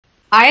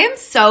I am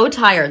so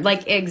tired,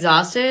 like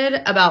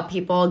exhausted about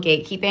people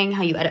gatekeeping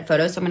how you edit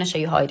photos. So I'm going to show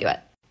you how I do it.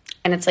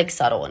 And it's like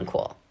subtle and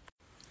cool.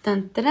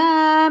 Dun, da,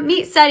 da.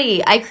 Meet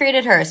Seti. I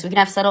created her so we can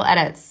have subtle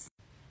edits.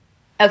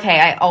 Okay,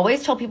 I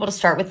always tell people to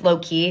start with low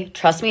key.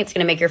 Trust me, it's going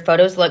to make your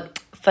photos look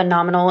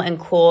phenomenal and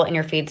cool and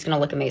your feed's going to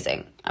look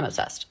amazing. I'm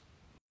obsessed.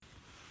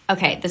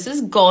 Okay, this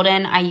is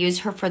Golden. I use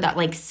her for that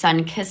like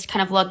sun-kissed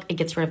kind of look. It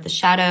gets rid of the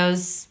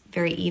shadows.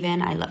 Very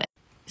even. I love it.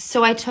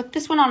 So I took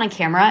this one on a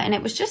camera and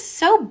it was just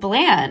so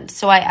bland.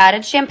 So I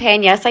added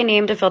champagne. Yes, I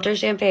named a filter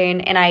champagne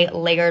and I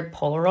layered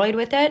Polaroid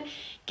with it.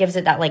 Gives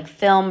it that like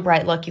film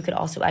bright look. You could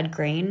also add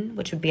grain,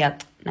 which would be a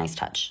nice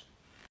touch.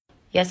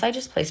 Yes, I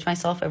just placed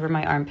myself over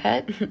my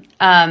armpit.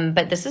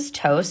 But this is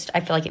toast.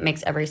 I feel like it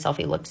makes every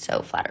selfie look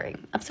so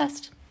flattering.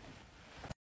 Obsessed.